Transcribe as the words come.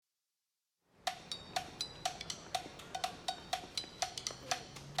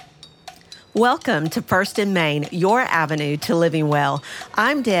Welcome to First in Main, your avenue to living well.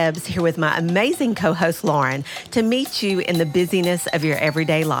 I'm Debs, here with my amazing co-host Lauren, to meet you in the busyness of your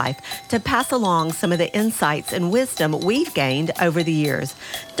everyday life, to pass along some of the insights and wisdom we've gained over the years.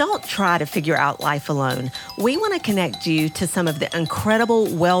 Don't try to figure out life alone. We want to connect you to some of the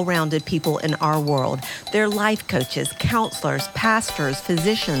incredible, well-rounded people in our world. They're life coaches, counselors, pastors,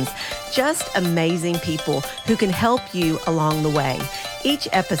 physicians, just amazing people who can help you along the way. Each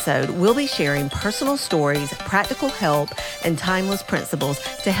episode, we'll be sharing personal stories, practical help, and timeless principles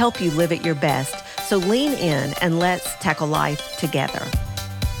to help you live at your best. So lean in and let's tackle life together.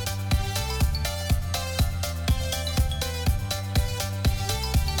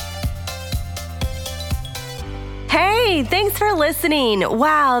 Hey, thanks for listening.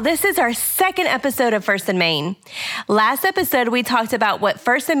 Wow, this is our second episode of First in Main. Last episode, we talked about what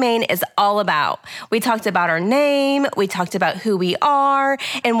First in Main is all about. We talked about our name, we talked about who we are,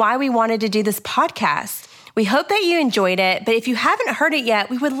 and why we wanted to do this podcast. We hope that you enjoyed it, but if you haven't heard it yet,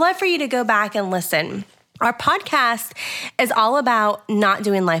 we would love for you to go back and listen. Our podcast is all about not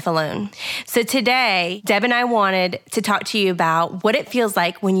doing life alone. So today, Deb and I wanted to talk to you about what it feels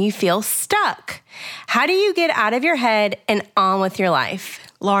like when you feel stuck. How do you get out of your head and on with your life?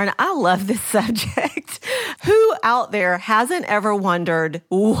 Lauren, I love this subject. Who out there hasn't ever wondered,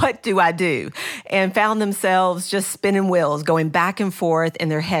 what do I do? And found themselves just spinning wheels, going back and forth in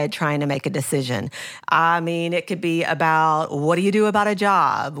their head trying to make a decision. I mean, it could be about, what do you do about a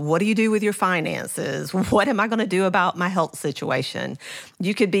job? What do you do with your finances? What am I going to do about my health situation?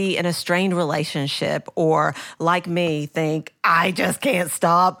 You could be in a strained relationship, or like me, think, I just can't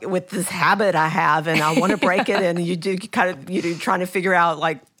stop with this habit I have and I want to break it. And you do trying to figure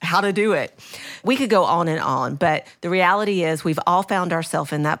out how to do it. We could go on and on, but the reality is we've all found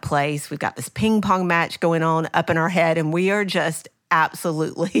ourselves in that place. We've got this ping pong match going on up in our head, and we are just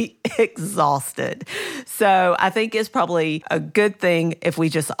absolutely exhausted. So I think it's probably a good thing if we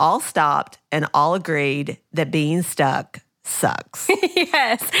just all stopped and all agreed that being stuck sucks.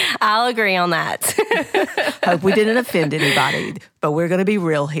 Yes, I'll agree on that. Hope we didn't offend anybody, but we're going to be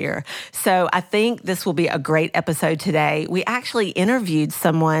real here. So I think this will be a great episode today. We actually interviewed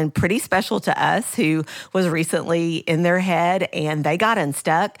someone pretty special to us who was recently in their head and they got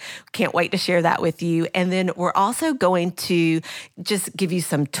unstuck. Can't wait to share that with you. And then we're also going to just give you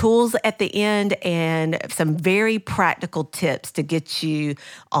some tools at the end and some very practical tips to get you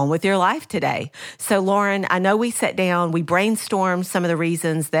on with your life today. So Lauren, I know we sat down, we brainstormed some of the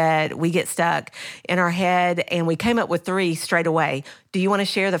reasons that we get stuck in our head, and we came up with 3 straight away. Do you want to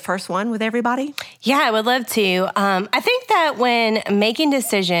share the first one with everybody? Yeah, I would love to. I think that when making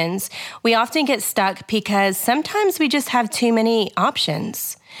decisions, we often get stuck because sometimes we just have too many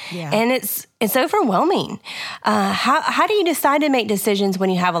options. Yeah. And it's overwhelming. How do you decide to make decisions when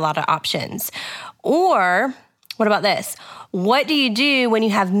you have a lot of options? Or what about this? What do you do when you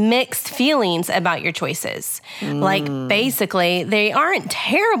have mixed feelings about your choices? Like basically, they aren't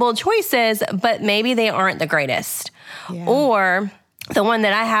terrible choices, but maybe they aren't the greatest. Yeah. Or the one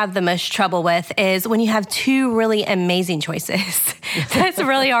that I have the most trouble with is when you have 2 really amazing choices. That's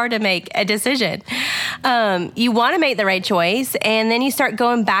really hard to make a decision. You want to make the right choice, and then you start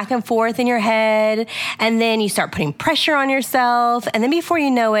going back and forth in your head, and then you start putting pressure on yourself, and then before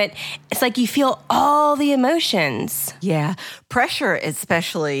you know it, it's like you feel all the emotions. Yeah. Pressure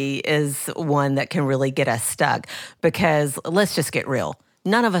especially is one that can really get us stuck because let's just get real.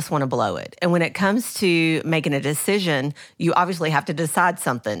 None of us want to blow it. And when it comes to making a decision, you obviously have to decide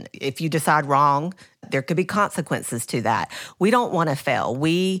something. If you decide wrong, there could be consequences to that. We don't want to fail.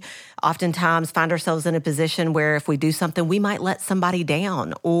 We oftentimes find ourselves in a position where if we do something, we might let somebody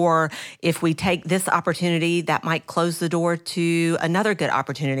down. Or if we take this opportunity, that might close the door to another good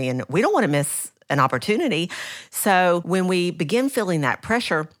opportunity. And we don't want to miss an opportunity. So when we begin feeling that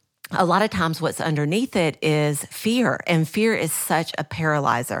pressure, a lot of times what's underneath it is fear, and fear is such a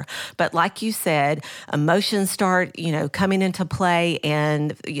paralyzer. But like you said, emotions start, coming into play,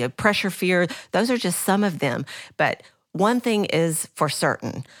 and pressure, fear, those are just some of them. But one thing is for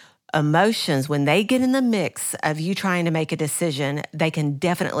certain, emotions, when they get in the mix of you trying to make a decision, they can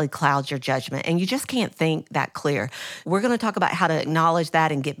definitely cloud your judgment, and you just can't think that clear. We're going to talk about how to acknowledge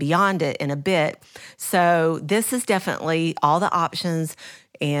that and get beyond it in a bit. So this is definitely all the options.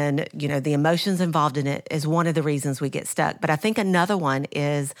 And, the emotions involved in it is one of the reasons we get stuck. But I think another one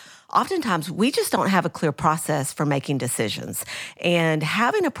is oftentimes we just don't have a clear process for making decisions. And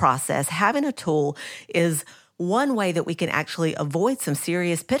having a process, having a tool is one way that we can actually avoid some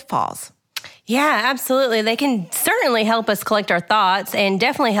serious pitfalls. Yeah, absolutely. They can certainly help us collect our thoughts and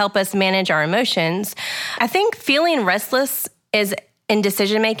definitely help us manage our emotions. I think feeling restless is in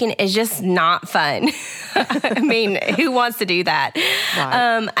decision making is just not fun. I mean, who wants to do that?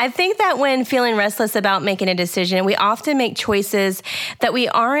 Right. I think that when feeling restless about making a decision, we often make choices that we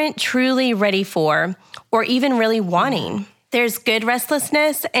aren't truly ready for or even really wanting. There's good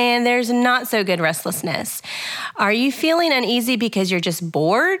restlessness and there's not so good restlessness. Are you feeling uneasy because you're just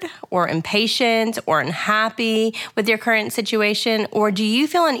bored or impatient or unhappy with your current situation? Or do you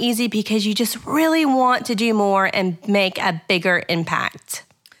feel uneasy because you just really want to do more and make a bigger impact?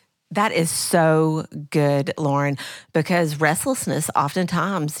 That is so good, Lauren, because restlessness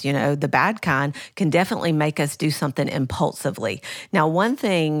oftentimes, the bad kind, can definitely make us do something impulsively. Now, one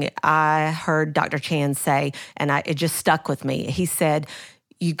thing I heard Dr. Chan say, and it just stuck with me, he said,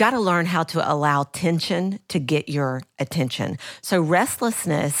 you got to learn how to allow tension to get your attention. So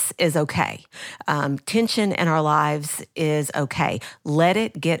restlessness is okay. Tension in our lives is okay. Let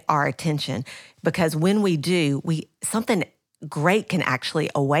it get our attention, because when we do, something great can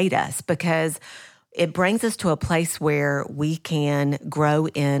actually await us, because it brings us to a place where we can grow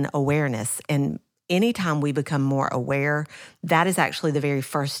in awareness. And anytime we become more aware, that is actually the very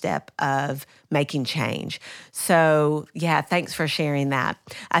first step of making change. So yeah, thanks for sharing that.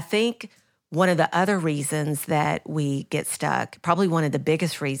 I think one of the other reasons that we get stuck, probably one of the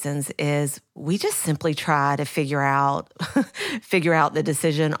biggest reasons, is we just simply try to figure out the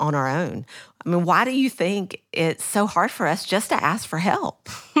decision on our own. I mean, why do you think it's so hard for us just to ask for help?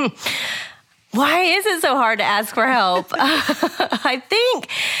 Why is it so hard to ask for help? I think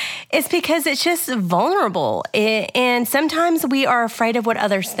it's because it's just vulnerable. And sometimes we are afraid of what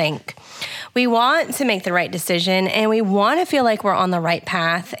others think. We want to make the right decision and we want to feel like we're on the right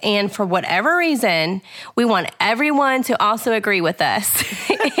path. And for whatever reason, we want everyone to also agree with us.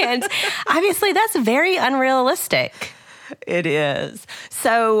 And obviously, that's very unrealistic. It is.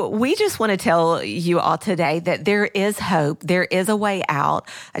 So we just want to tell you all today that there is hope. There is a way out.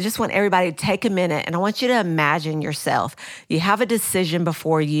 I just want everybody to take a minute, and I want you to imagine yourself. You have a decision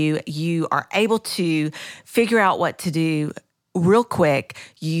before you. You are able to figure out what to do real quick.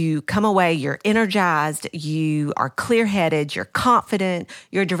 You come away, you're energized, you are clear-headed, you're confident,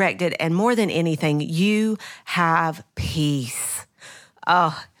 you're directed, and more than anything, you have peace.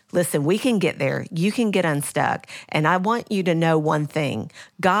 Oh, listen, we can get there. You can get unstuck. And I want you to know one thing.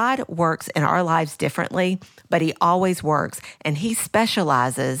 God works in our lives differently, but he always works, and he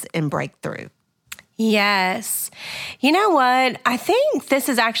specializes in breakthrough. Yes. You know what? I think this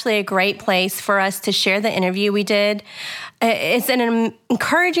is actually a great place for us to share the interview we did. It's an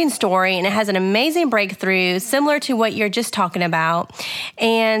encouraging story, and it has an amazing breakthrough similar to what you're just talking about.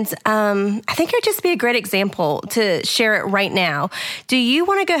 And I think it would just be a great example to share it right now. Do you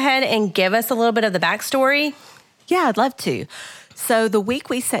want to go ahead and give us a little bit of the backstory? Yeah, I'd love to. So the week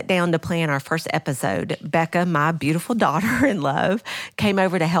we sat down to plan our first episode, Becca, my beautiful daughter-in-law, came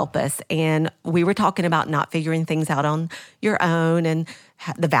over to help us. And we were talking about not figuring things out on your own and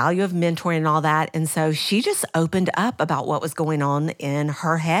the value of mentoring and all that. And so she just opened up about what was going on in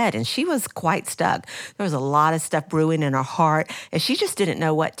her head. And she was quite stuck. There was a lot of stuff brewing in her heart, and she just didn't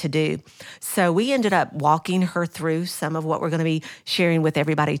know what to do. So we ended up walking her through some of what we're going to be sharing with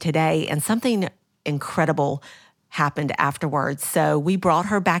everybody today. And something incredible happened afterwards. So we brought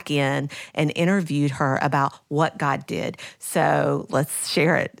her back in and interviewed her about what God did. So let's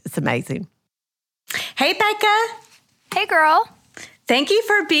share it. It's amazing. Hey, Becca. Hey, girl. Thank you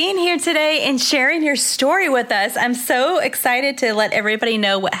for being here today and sharing your story with us. I'm so excited to let everybody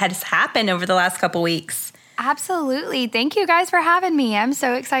know what has happened over the last couple weeks. Absolutely. Thank you guys for having me. I'm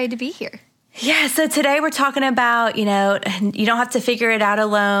so excited to be here. Yeah, so today we're talking about, you don't have to figure it out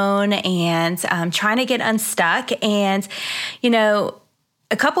alone and trying to get unstuck. And,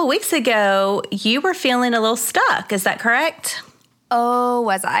 a couple weeks ago, you were feeling a little stuck. Is that correct? Oh,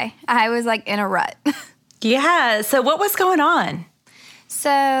 was I? I was in a rut. Yeah. So what was going on?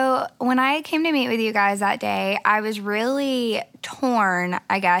 So when I came to meet with you guys that day, I was really torn,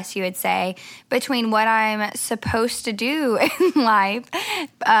 I guess you would say, between what I'm supposed to do in life,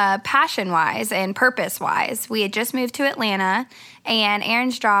 passion-wise and purpose-wise. We had just moved to Atlanta, and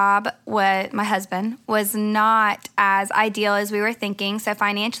Aaron's job, my husband, was not as ideal as we were thinking. So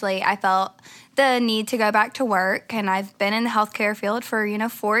financially, I felt the need to go back to work, and I've been in the healthcare field for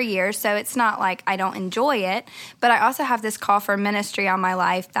 4 years, so it's not like I don't enjoy it, but I also have this call for ministry on my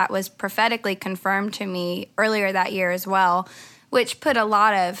life that was prophetically confirmed to me earlier that year as well, which put a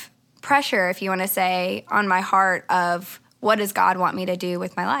lot of pressure, if you want to say, on my heart of what does God want me to do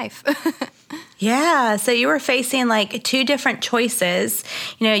with my life. Yeah. So you were facing like two different choices.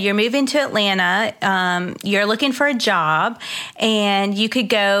 You know, you're moving to Atlanta, you're looking for a job, and you could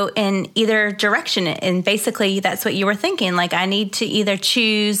go in either direction. And basically that's what you were thinking. Like, I need to either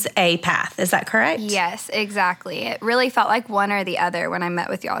choose a path. Is that correct? Yes, exactly. It really felt like one or the other when I met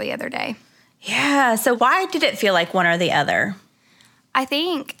with y'all the other day. Yeah. So why did it feel like one or the other? I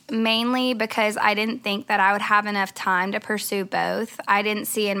think mainly because I didn't think that I would have enough time to pursue both. I didn't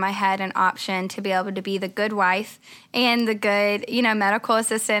see in my head an option to be able to be the good wife and the good, medical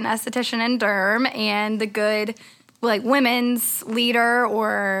assistant, esthetician, and derm, and the good, women's leader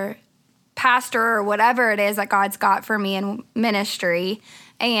or pastor or whatever it is that God's got for me in ministry.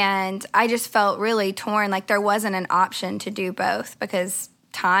 And I just felt really torn, like there wasn't an option to do both because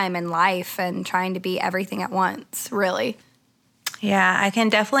time and life and trying to be everything at once, really. Yeah, I can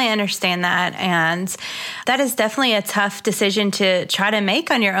definitely understand that. And that is definitely a tough decision to try to make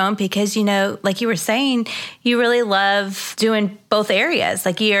on your own because, like you were saying, you really love doing both areas.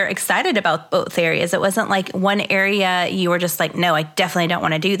 Like, you're excited about both areas. It wasn't like one area you were just like, no, I definitely don't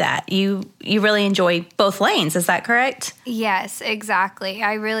want to do that. You really enjoy both lanes. Is that correct? Yes, exactly.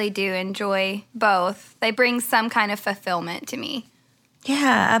 I really do enjoy both. They bring some kind of fulfillment to me.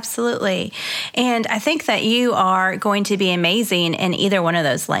 Yeah, absolutely. And I think that you are going to be amazing in either one of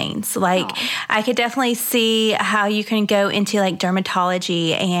those lanes. I could definitely see how you can go into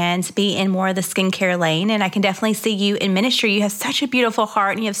dermatology and be in more of the skincare lane. And I can definitely see you in ministry. You have such a beautiful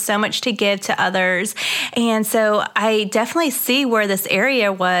heart and you have so much to give to others. And so I definitely see where this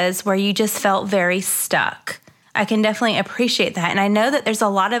area was where you just felt very stuck. I can definitely appreciate that. And I know that there's a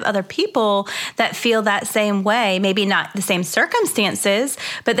lot of other people that feel that same way, maybe not the same circumstances,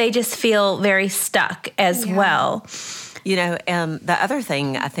 but they just feel very stuck as well. The other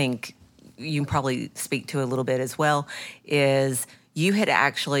thing I think you can probably speak to a little bit as well is you had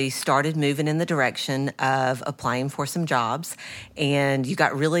actually started moving in the direction of applying for some jobs, and you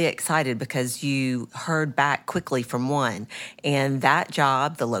got really excited because you heard back quickly from one. And that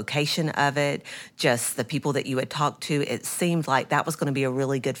job, the location of it, just the people that you had talked to, it seemed like that was going to be a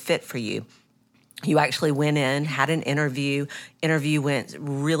really good fit for you. You actually went in, had an interview went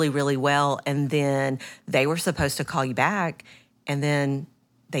really, really well, and then they were supposed to call you back, and then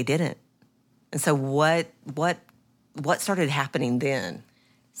they didn't. And so what started happening then?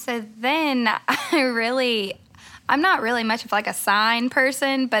 So then I'm not really much of a sign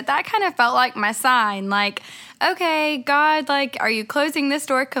person, but that kind of felt like my sign. Like, okay, God, are you closing this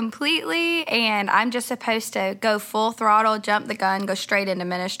door completely? And I'm just supposed to go full throttle, jump the gun, go straight into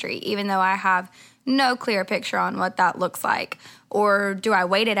ministry, even though I have no clear picture on what that looks like. Or do I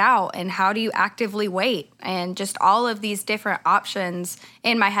wait it out? And how do you actively wait? And just all of these different options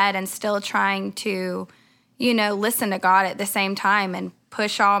in my head, and still trying to listen to God at the same time and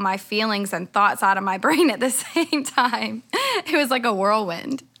push all my feelings and thoughts out of my brain at the same time. It was like a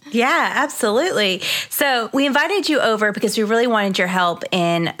whirlwind. Yeah, absolutely. So we invited you over because we really wanted your help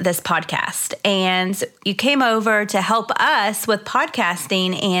in this podcast. And you came over to help us with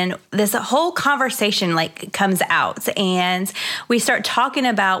podcasting, and this whole conversation comes out, and we start talking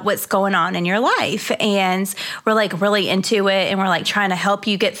about what's going on in your life. And we're really into it, and we're trying to help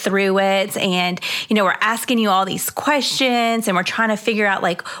you get through it. And, we're asking you all these questions, and we're trying to figure out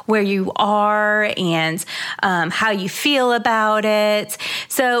where you are and how you feel about it.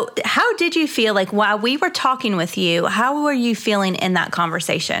 So how did you feel while we were talking with you? How were you feeling in that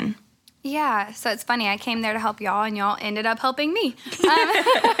conversation? Yeah, so it's funny. I came there to help y'all, and y'all ended up helping me. So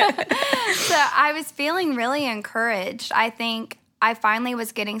I was feeling really encouraged. I think I finally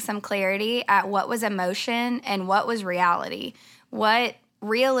was getting some clarity at what was emotion and what was reality. What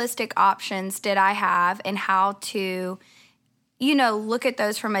realistic options did I have, and how to look at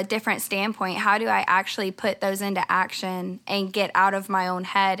those from a different standpoint. How do I actually put those into action and get out of my own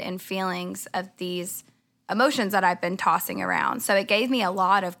head and feelings of these emotions that I've been tossing around? So it gave me a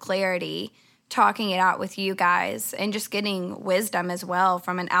lot of clarity talking it out with you guys, and just getting wisdom as well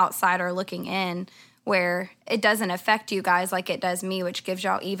from an outsider looking in, where it doesn't affect you guys like it does me, which gives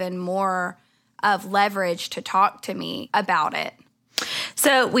y'all even more of leverage to talk to me about it.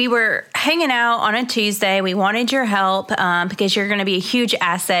 So we were hanging out on a Tuesday. We wanted your help because you're going to be a huge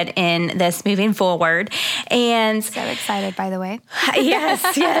asset in this moving forward. And so excited, by the way. Yes,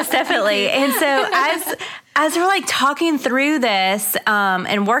 definitely. And so as we're talking through this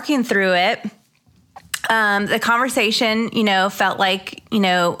and working through it, the conversation, felt like,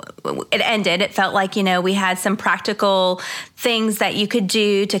 it ended. It felt like, we had some practical things that you could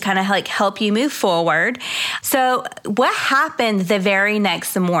do to kind of help you move forward. So what happened the very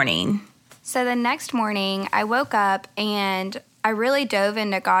next morning? So the next morning I woke up, and I really dove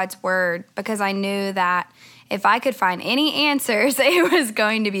into God's word because I knew that if I could find any answers, it was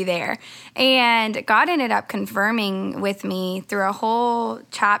going to be there. And God ended up confirming with me through a whole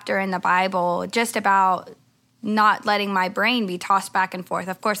chapter in the Bible just about not letting my brain be tossed back and forth.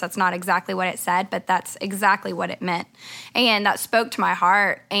 Of course, that's not exactly what it said, but that's exactly what it meant. And that spoke to my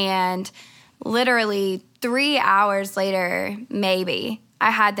heart. And literally 3 hours later, maybe, I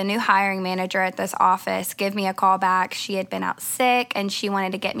had the new hiring manager at this office give me a call back. She had been out sick, and she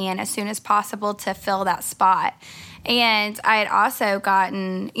wanted to get me in as soon as possible to fill that spot. And I had also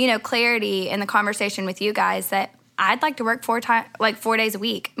gotten, clarity in the conversation with you guys that I'd like to work 4 days a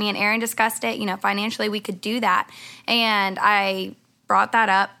week. Me and Aaron discussed it. Financially we could do that. And I brought that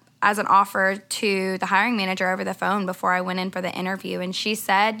up as an offer to the hiring manager over the phone before I went in for the interview. And she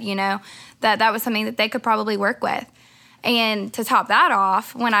said, that was something that they could probably work with. And to top that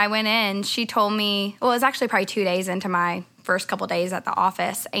off, when I went in, she told me, it was actually probably 2 days into my first couple days at the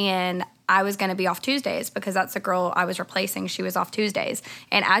office, and I was going to be off Tuesdays because that's the girl I was replacing. She was off Tuesdays.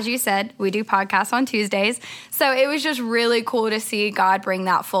 And as you said, we do podcasts on Tuesdays. So it was just really cool to see God bring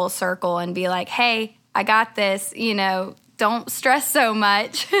that full circle and be like, hey, I got this, don't stress so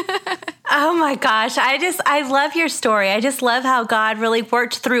much. Oh my gosh. I love your story. I just love how God really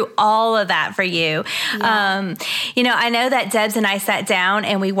worked through all of that for you. Yeah. I know that Debs and I sat down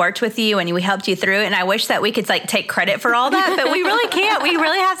and we worked with you and we helped you through it. And I wish that we could take credit for all that, but we really can't. We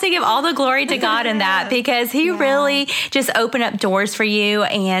really have to give all the glory to God in that because he really just opened up doors for you.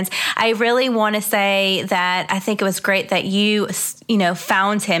 And I really want to say that I think it was great that you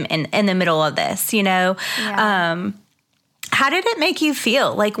found him in the middle of this, How did it make you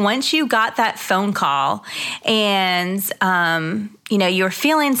feel? Once you got that phone call and, you were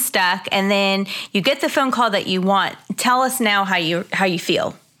feeling stuck and then you get the phone call that you want. Tell us now how you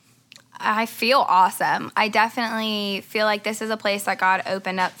feel. I feel awesome. I definitely feel like this is a place that God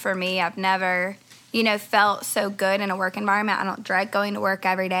opened up for me. I've never, felt so good in a work environment. I don't dread going to work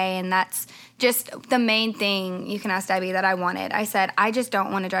every day. And that's just the main thing, you can ask Debbie, that I wanted. I said, I just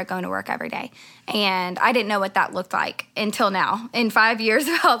don't want to dread going to work every day. And I didn't know what that looked like until now. In 5 years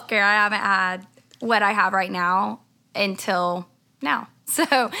of healthcare, I haven't had what I have right now until now.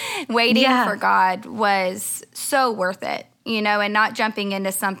 So waiting for God was so worth it, and not jumping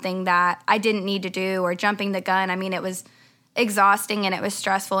into something that I didn't need to do or jumping the gun. I mean, it was exhausting and it was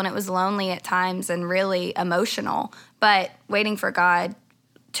stressful and it was lonely at times and really emotional. But waiting for God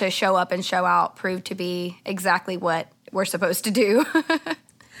to show up and show out proved to be exactly what we're supposed to do.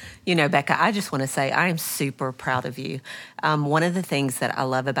 Becca, I just want to say I am super proud of you. One of the things that I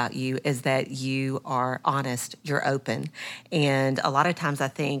love about you is that you are honest, you're open. And a lot of times I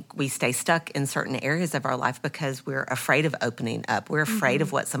think we stay stuck in certain areas of our life because we're afraid of opening up. We're afraid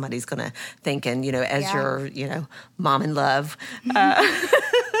of what somebody's going to think. And, as your, mom in love,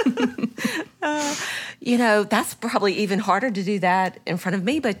 that's probably even harder to do that in front of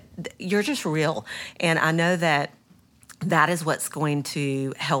me, but you're just real. And I know that is what's going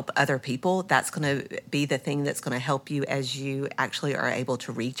to help other people. That's going to be the thing that's going to help you as you actually are able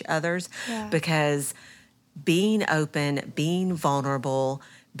to reach others. Yeah. Because being open, being vulnerable,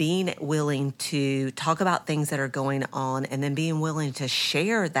 being willing to talk about things that are going on and then being willing to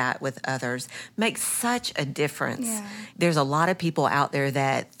share that with others makes such a difference. Yeah. There's a lot of people out there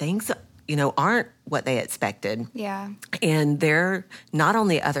that things aren't what they expected. Yeah. And they're not on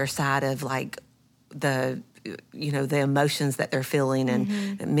the other side of the emotions that they're feeling.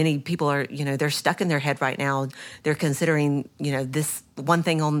 And many people are, they're stuck in their head right now. They're considering, this one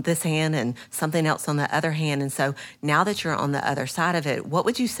thing on this hand and something else on the other hand. And so now that you're on the other side of it, what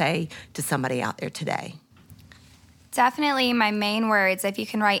would you say to somebody out there today? Definitely my main words, if you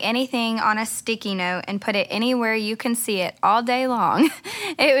can write anything on a sticky note and put it anywhere you can see it all day long,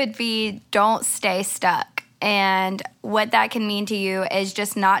 it would be don't stay stuck. And what that can mean to you is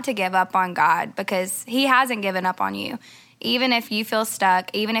just not to give up on God because he hasn't given up on you. Even if you feel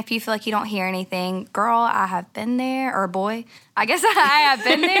stuck, even if you feel like you don't hear anything, girl, I have been there, or boy, I guess I have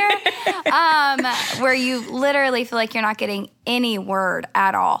been there, where you literally feel like you're not getting any word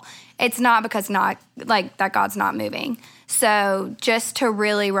at all. It's not because that God's not moving. So just to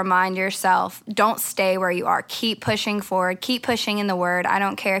really remind yourself, don't stay where you are. Keep pushing forward. Keep pushing in the Word. I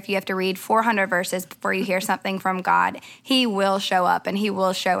don't care if you have to read 400 verses before you hear something from God. He will show up and he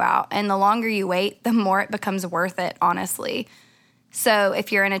will show out. And the longer you wait, the more it becomes worth it, honestly. So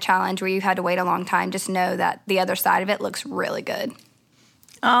if you're in a challenge where you've had to wait a long time, just know that the other side of it looks really good.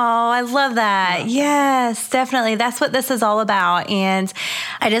 Oh, I love that. Yes, definitely. That's what this is all about. And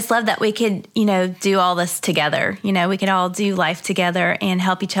I just love that we could, do all this together. We could all do life together and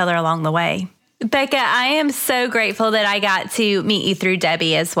help each other along the way. Becca, I am so grateful that I got to meet you through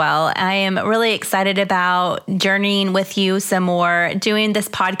Debbie as well. I am really excited about journeying with you some more, doing this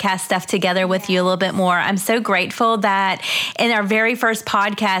podcast stuff together with you a little bit more. I'm so grateful that in our very first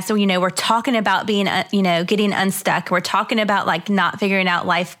podcast, we're talking about being, getting unstuck. We're talking about like not figuring out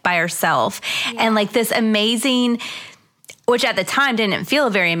life by ourselves and like this amazing, which at the time didn't feel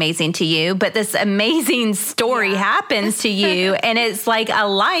very amazing to you, but this amazing story happens to you. And it's like a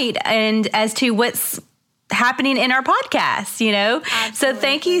light and as to what's happening in our podcast, Absolutely. So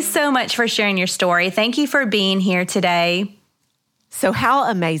thank you so much for sharing your story. Thank you for being here today. So how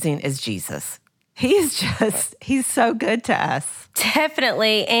amazing is Jesus? He's so good to us.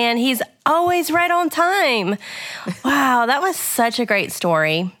 Definitely. And he's always right on time. Wow, that was such a great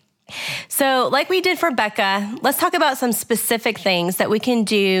story. So like we did for Becca, let's talk about some specific things that we can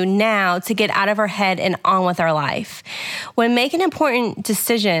do now to get out of our head and on with our life. When making important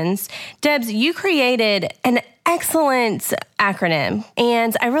decisions, Debs, you created an excellent acronym,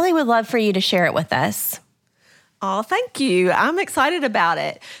 and I really would love for you to share it with us. Oh, thank you. I'm excited about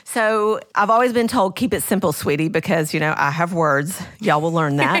it. So I've always been told, keep it simple, sweetie, because, I have words. Y'all will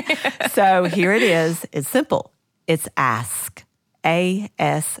learn that. So here it is. It's simple. It's ASK.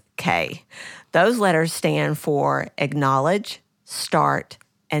 ASK. Those letters stand for acknowledge, start,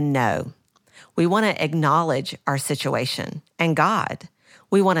 and know. We want to acknowledge our situation and God.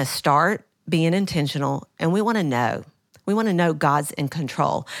 We want to start being intentional, and we want to know. We want to know God's in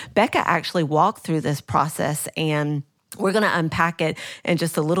control. Becca actually walked through this process, and we're going to unpack it in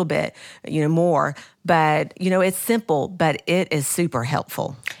just a little bit, more. But, it's simple, but it is super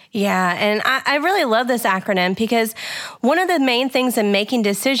helpful. Yeah, and I really love this acronym because one of the main things in making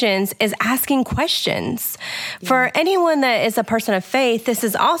decisions is asking questions. Yeah. For anyone that is a person of faith, this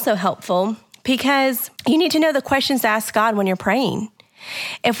is also helpful because you need to know the questions to ask God when you're praying.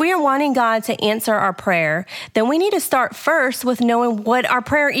 If we are wanting God to answer our prayer, then we need to start first with knowing what our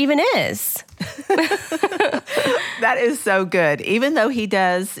prayer even is. That is so good. Even though he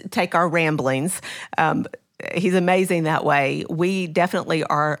does take our ramblings, he's amazing that way. We definitely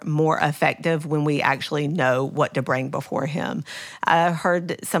are more effective when we actually know what to bring before him. I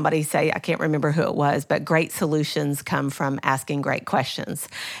heard somebody say, I can't remember who it was, but great solutions come from asking great questions.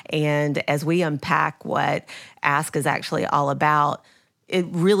 And as we unpack what Ask is actually all about, it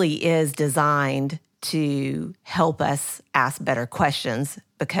really is designed to help us ask better questions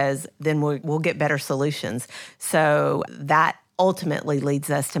because then we'll get better solutions. So that ultimately leads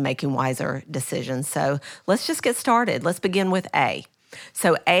us to making wiser decisions. So let's just get started. Let's begin with A.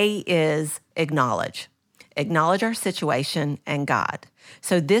 So A is acknowledge. Acknowledge our situation and God.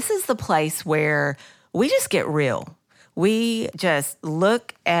 So this is the place where we just get real. We just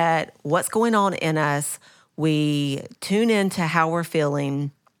look at what's going on in us. We tune into how we're feeling.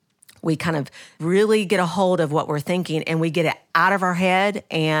 We kind of really get a hold of what we're thinking and we get it out of our head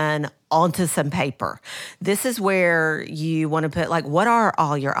and onto some paper. This is where you want to put what are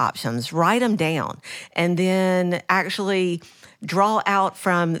all your options? Write them down and then actually draw out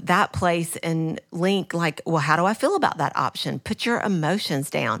from that place and link how do I feel about that option? Put your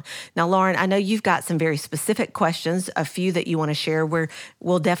emotions down. Now, Lauren, I know you've got some very specific questions, a few that you want to share where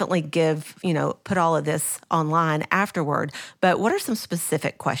we'll definitely put all of this online afterward. But what are some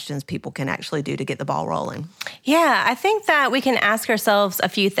specific questions people can actually do to get the ball rolling? Yeah, I think that we can ask ourselves a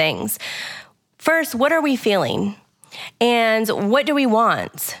few things. First, what are we feeling? And what do we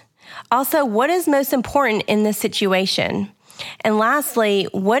want? Also, what is most important in this situation? And lastly,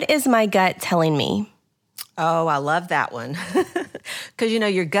 what is my gut telling me? Oh, I love that one. Because,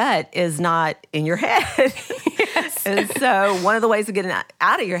 your gut is not in your head. Yes. And so one of the ways of getting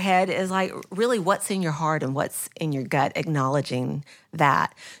out of your head is really what's in your heart and what's in your gut, acknowledging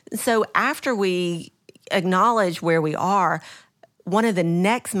that. So after we acknowledge where we are, one of the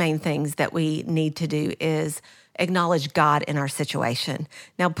next main things that we need to do is acknowledge God in our situation.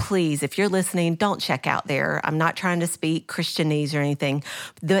 Now, please, if you're listening, don't check out there. I'm not trying to speak Christianese or anything.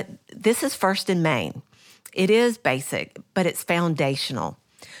 This is first and main. It is basic, but it's foundational.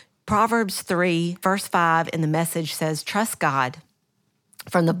 Proverbs 3, verse 5 in the Message says, trust God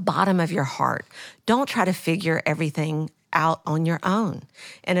from the bottom of your heart. Don't try to figure everything out on your own.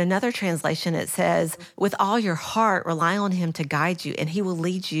 In another translation, it says, with all your heart, rely on him to guide you, and he will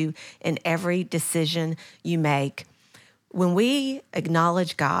lead you in every decision you make. When we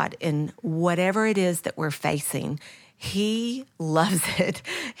acknowledge God in whatever it is that we're facing, He loves it.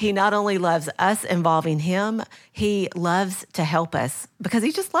 He not only loves us involving him, he loves to help us because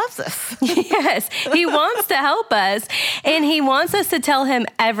he just loves us. Yes, he wants to help us, and he wants us to tell him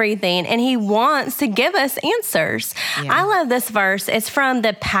everything, and he wants to give us answers. Yeah. I love this verse. It's from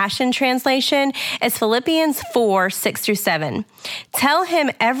the Passion Translation. It's Philippians 4:6-7. Tell him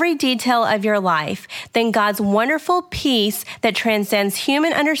every detail of your life, then God's wonderful peace that transcends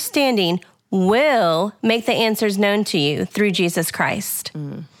human understanding will make the answers known to you through Jesus Christ.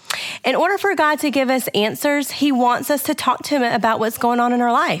 In order for God to give us answers, he wants us to talk to him about what's going on in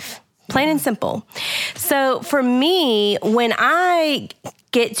our life, plain and simple. So for me, when I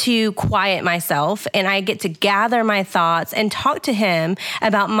get to quiet myself and I get to gather my thoughts and talk to him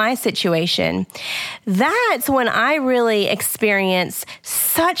about my situation, that's when I really experience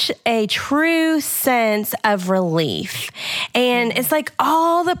such a true sense of relief. And it's like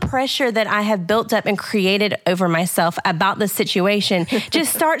all the pressure that I have built up and created over myself about the situation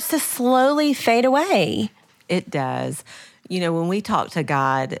just starts to slowly fade away. It does. You know, when we talk to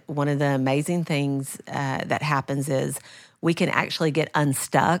God, one of the amazing things that happens is we can actually get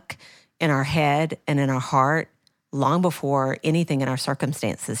unstuck in our head and in our heart long before anything in our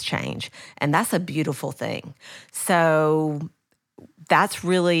circumstances change. And that's a beautiful thing. So that's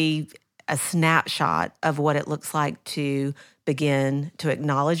really a snapshot of what it looks like to begin to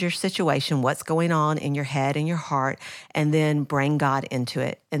acknowledge your situation, what's going on in your head and your heart, and then bring God into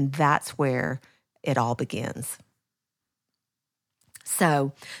it. And that's where it all begins.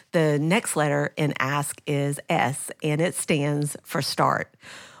 So the next letter in ask is S, and it stands for start.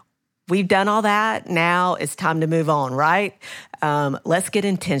 We've done all that. Now it's time to move on, right? Let's get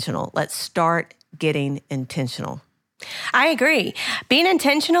intentional. Let's start getting intentional. I agree. Being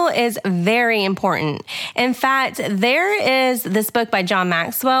intentional is very important. In fact, there is this book by John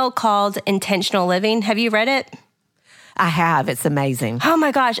Maxwell called Intentional Living. Have you read it? I have. It's amazing. Oh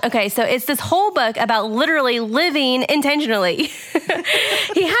my gosh. Okay. So it's this whole book about literally living intentionally.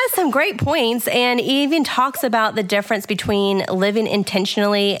 He has some great points, and he even talks about the difference between living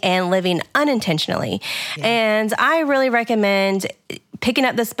intentionally and living unintentionally. Yeah. And I really recommend picking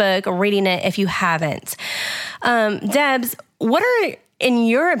up this book or reading it if you haven't. Debs, what are, in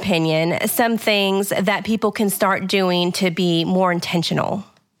your opinion, some things that people can start doing to be more intentional?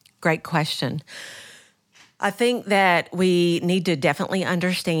 Great question. I think that we need to definitely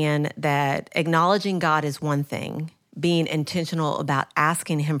understand that acknowledging God is one thing. Being intentional about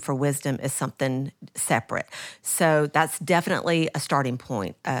asking him for wisdom is something separate. So that's definitely a starting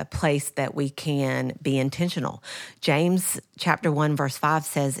point, a place that we can be intentional. James chapter 1, verse 5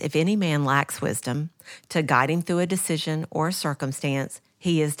 says, if any man lacks wisdom to guide him through a decision or a circumstance,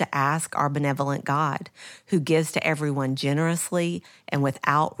 he is to ask our benevolent God, who gives to everyone generously and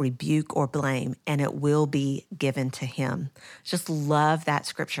without rebuke or blame, and it will be given to him. Just love that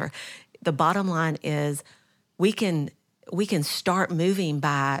scripture. The bottom line is we can start moving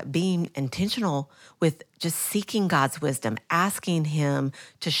by being intentional with just seeking God's wisdom, asking him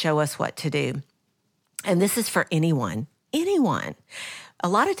to show us what to do. And this is for anyone. A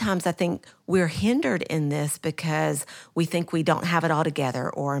lot of times I think we're hindered in this because we think we don't have it all together,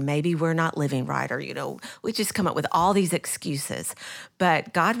 or maybe we're not living right, or, we just come up with all these excuses.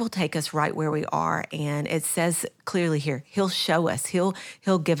 But God will take us right where we are. And it says clearly here, he'll show us, he'll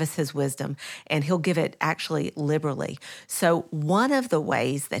give us his wisdom, and he'll give it actually liberally. So one of the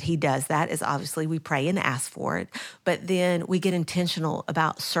ways that he does that is obviously we pray and ask for it, but then we get intentional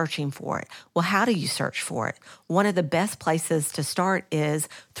about searching for it. Well, how do you search for it? One of the best places to start is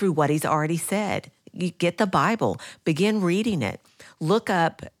through what he's already said. You get the Bible, begin reading it, look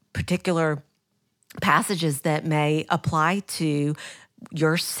up particular passages that may apply to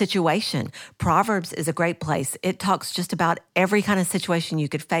your situation. Proverbs is a great place. It talks just about every kind of situation you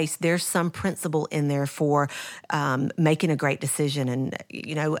could face. There's some principle in there for making a great decision and,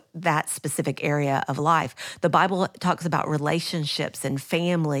 that specific area of life. The Bible talks about relationships and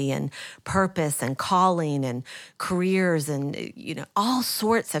family and purpose and calling and careers and, all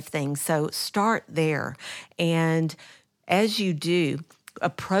sorts of things. So start there. And as you do,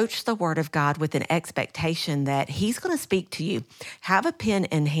 approach the Word of God with an expectation that he's going to speak to you. Have a pen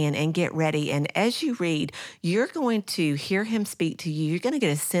in hand and get ready. And as you read, you're going to hear him speak to you. You're going to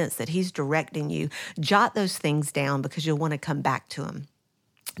get a sense that he's directing you. Jot those things down because you'll want to come back to him.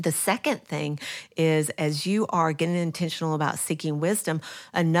 The second thing is, as you are getting intentional about seeking wisdom,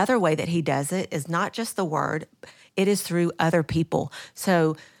 another way that he does it is not just the Word, it is through other people.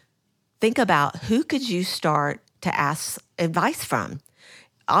 So think about, who could you start to ask advice from?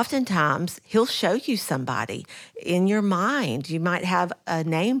 oftentimes he'll show you somebody in your mind. You might have a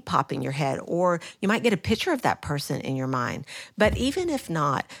name pop in your head, or you might get a picture of that person in your mind. But even if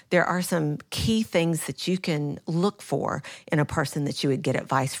not, there are some key things that you can look for in a person that you would get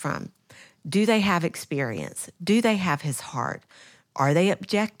advice from. Do they have experience? Do they have his heart? Are they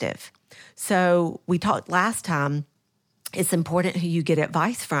objective? So we talked last time, it's important who you get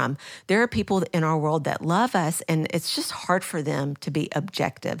advice from. There are people in our world that love us, and it's just hard for them to be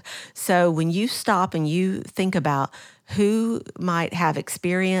objective. So when you stop and you think about who might have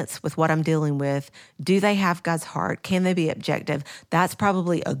experience with what I'm dealing with, do they have God's heart? Can they be objective? That's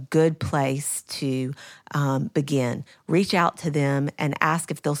probably a good place to begin. Reach out to them and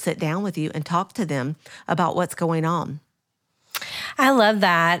ask if they'll sit down with you and talk to them about what's going on. I love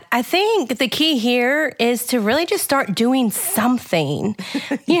that. I think the key here is to really just start doing something,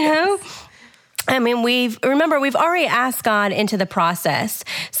 you know? I mean, we've already asked God into the process,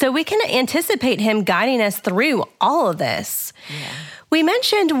 so we can anticipate him guiding us through all of this. Yeah. We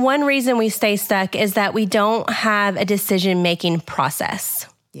mentioned one reason we stay stuck is that we don't have a decision-making process.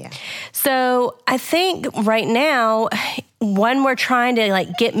 Yeah. So I think right now, when we're trying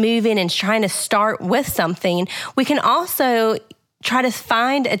to get moving and trying to start with something, we can also try to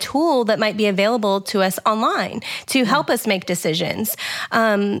find a tool that might be available to us online to help us make decisions.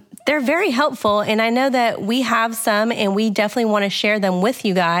 They're very helpful, and I know that we have some, and we definitely want to share them with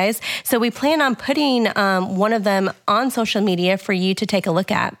you guys. So we plan on putting one of them on social media for you to take a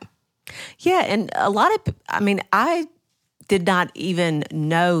look at. Yeah, and I did not even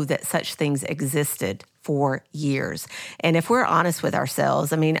know that such things existed for years. And if we're honest with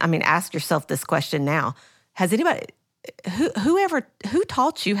ourselves, ask yourself this question now. Has anybody, who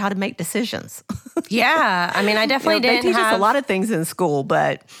taught you how to make decisions? Yeah, I definitely didn't They teach have us a lot of things in school,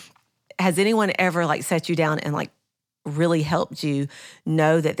 but has anyone ever sat you down and really helped you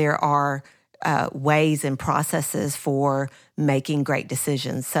know that there are ways and processes for making great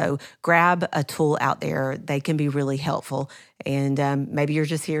decisions? So grab a tool out there. They can be really helpful. And maybe you're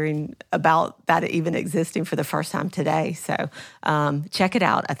just hearing about that even existing for the first time today. So check it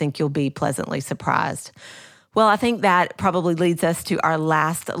out. I think you'll be pleasantly surprised. Well, I think that probably leads us to our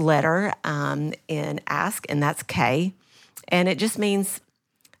last letter in Ask, and that's K. And it just means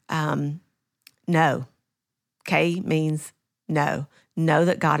no. K means no. Know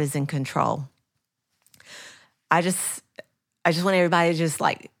that God is in control. I just want everybody to just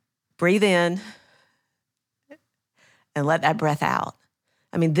breathe in and let that breath out.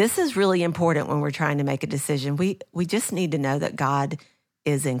 This is really important when we're trying to make a decision. We just need to know that God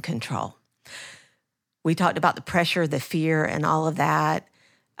is in control. We talked about the pressure, the fear, and all of that.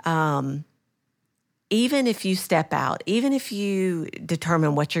 Even if you step out, even if you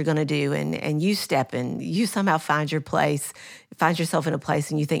determine what you're going to do and you step and you somehow find yourself in a place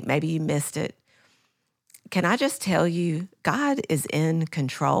and you think maybe you missed it, can I just tell you, God is in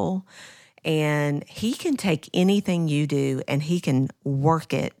control, and he can take anything you do and he can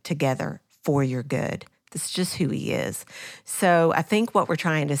work it together for your good. That's just who he is. So I think what we're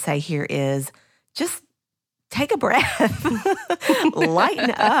trying to say here is just take a breath,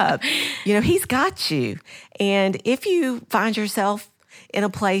 lighten up. He's got you. And if you find yourself in a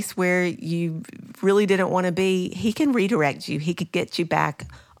place where you really didn't want to be, he can redirect you. He could get you back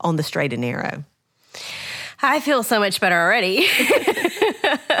on the straight and narrow. I feel so much better already.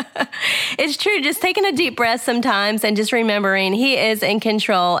 It's true. Just taking a deep breath sometimes and just remembering he is in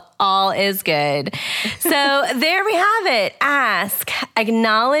control. All is good. So there we have it. Ask,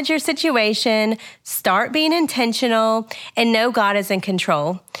 acknowledge your situation, start being intentional, and know God is in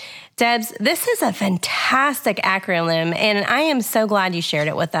control. Debs, this is a fantastic acronym, and I am so glad you shared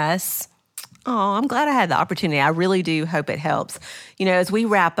it with us. Oh, I'm glad I had the opportunity. I really do hope it helps. As we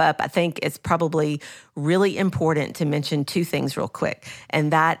wrap up, I think it's probably really important to mention two things real quick.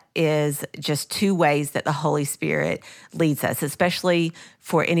 And that is just two ways that the Holy Spirit leads us, especially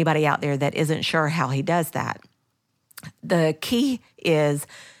for anybody out there that isn't sure how he does that. The key is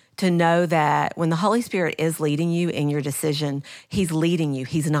to know that when the Holy Spirit is leading you in your decision, he's leading you.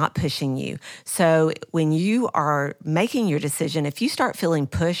 He's not pushing you. So when you are making your decision, if you start feeling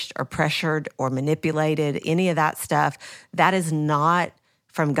pushed or pressured or manipulated, any of that stuff, that is not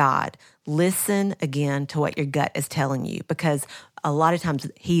from God. Listen again to what your gut is telling you, because a lot of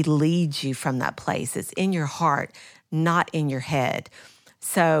times he leads you from that place. It's in your heart, not in your head.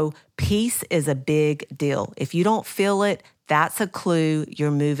 So peace is a big deal. If you don't feel it, that's a clue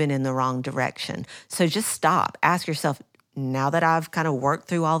you're moving in the wrong direction. So just stop. Ask yourself, now that I've kind of worked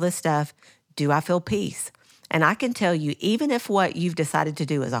through all this stuff, do I feel peace? And I can tell you, even if what you've decided to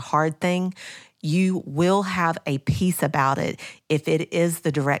do is a hard thing, you will have a peace about it if it is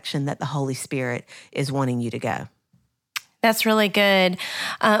the direction that the Holy Spirit is wanting you to go. That's really good.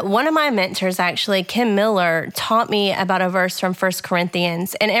 One of my mentors, actually, Kim Miller, taught me about a verse from 1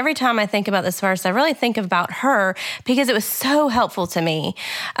 Corinthians. And every time I think about this verse, I really think about her because it was so helpful to me.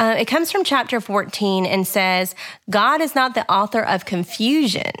 It comes from chapter 14 and says, God is not the author of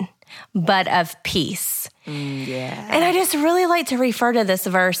confusion, but of peace. Yeah. And I just really like to refer to this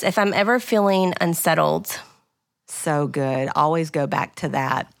verse if I'm ever feeling unsettled. So good. Always go back to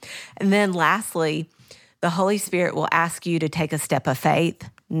that. And then lastly, the Holy Spirit will ask you to take a step of faith,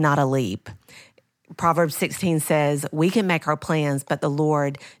 not a leap. Proverbs 16 says, we can make our plans, but the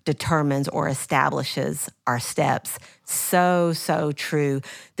Lord determines or establishes our steps. So, so true.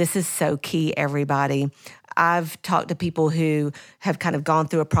 This is so key, everybody. I've talked to people who have kind of gone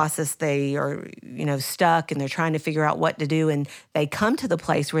through a process. They are, stuck and they're trying to figure out what to do. And they come to the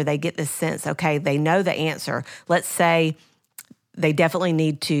place where they get this sense, okay, they know the answer. Let's say they definitely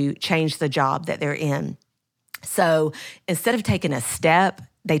need to change the job that they're in. So instead of taking a step,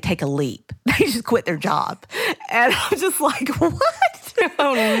 they take a leap. They just quit their job. And I'm just like, what?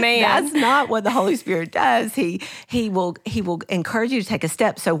 Oh, man. That's not what the Holy Spirit does. He will encourage you to take a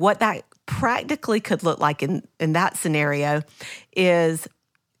step. So what that practically could look like in that scenario is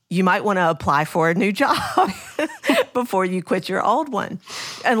you might want to apply for a new job before you quit your old one,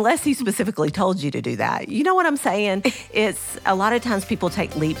 unless he specifically told you to do that. You know what I'm saying? It's a lot of times people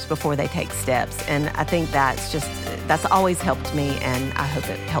take leaps before they take steps. And I think that's always helped me, and I hope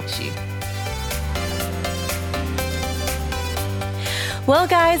it helps you. Well,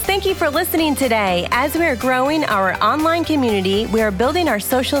 guys, thank you for listening today. As we are growing our online community, we are building our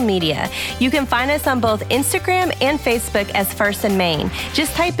social media. You can find us on both Instagram and Facebook as First and Main.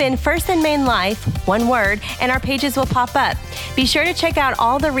 Just type in First and Main Life, one word, and our pages will pop up. Be sure to check out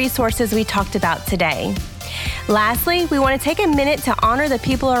all the resources we talked about today. Lastly, we want to take a minute to honor the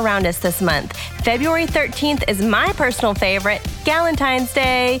people around us this month. February 13th is my personal favorite, Galentine's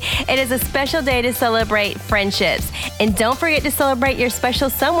Day. It is a special day to celebrate friendships. And don't forget to celebrate your special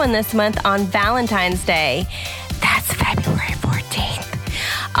someone this month on Valentine's Day. That's February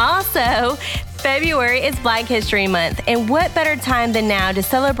 14th. Also, February is Black History Month, and what better time than now to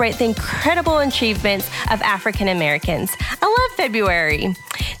celebrate the incredible achievements of African Americans. I love February.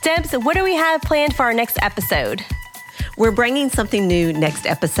 Debs, what do we have planned for our next episode? We're bringing something new next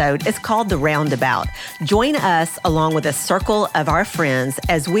episode. It's called The Roundabout. Join us along with a circle of our friends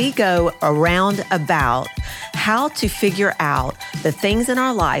as we go around about how to figure out the things in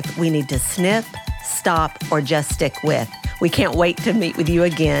our life we need to snip, stop, or just stick with. We can't wait to meet with you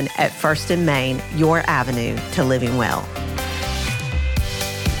again at First and Main, your avenue to living well.